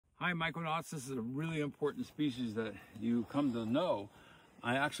Hi, Myconauts. This is a really important species that you come to know.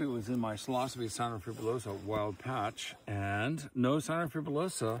 I actually was in my Psilocybe cinefibulosa wild patch, and no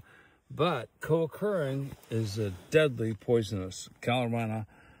cinefibulosa, but co-occurring is a deadly poisonous Galerina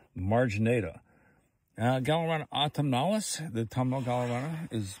marginata. Galerina autumnalis, the autumnal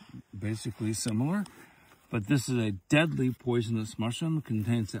Galerina, is basically similar, but this is a deadly poisonous mushroom. It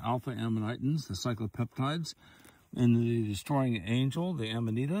contains the alpha amanitins, the cyclopeptides, and the destroying angel, the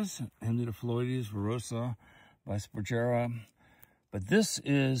Amanitas, Amanita phalloides, virosa, bisporigera. But this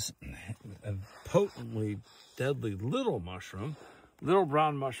is a potently deadly little mushroom, little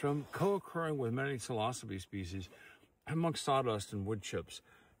brown mushroom, co-occurring with many Psilocybe species amongst sawdust and wood chips.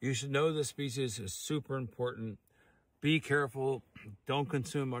 You should know this species is super important. Be careful. Don't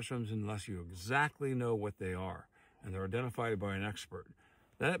consume mushrooms unless you exactly know what they are and they're identified by an expert.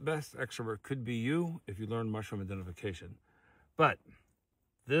 That best expert could be you if you learn mushroom identification. But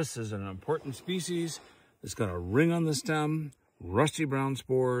this is an important species. It's got a ring on the stem, rusty brown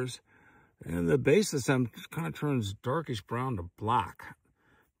spores, and the base of the stem kind of turns darkish brown to black,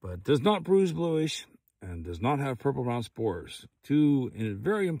 but does not bruise bluish and does not have purple brown spores. Two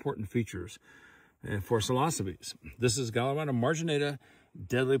very important features for Psilocybes. This is Galerina marginata,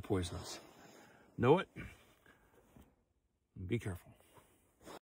 deadly poisonous. Know it? Be careful.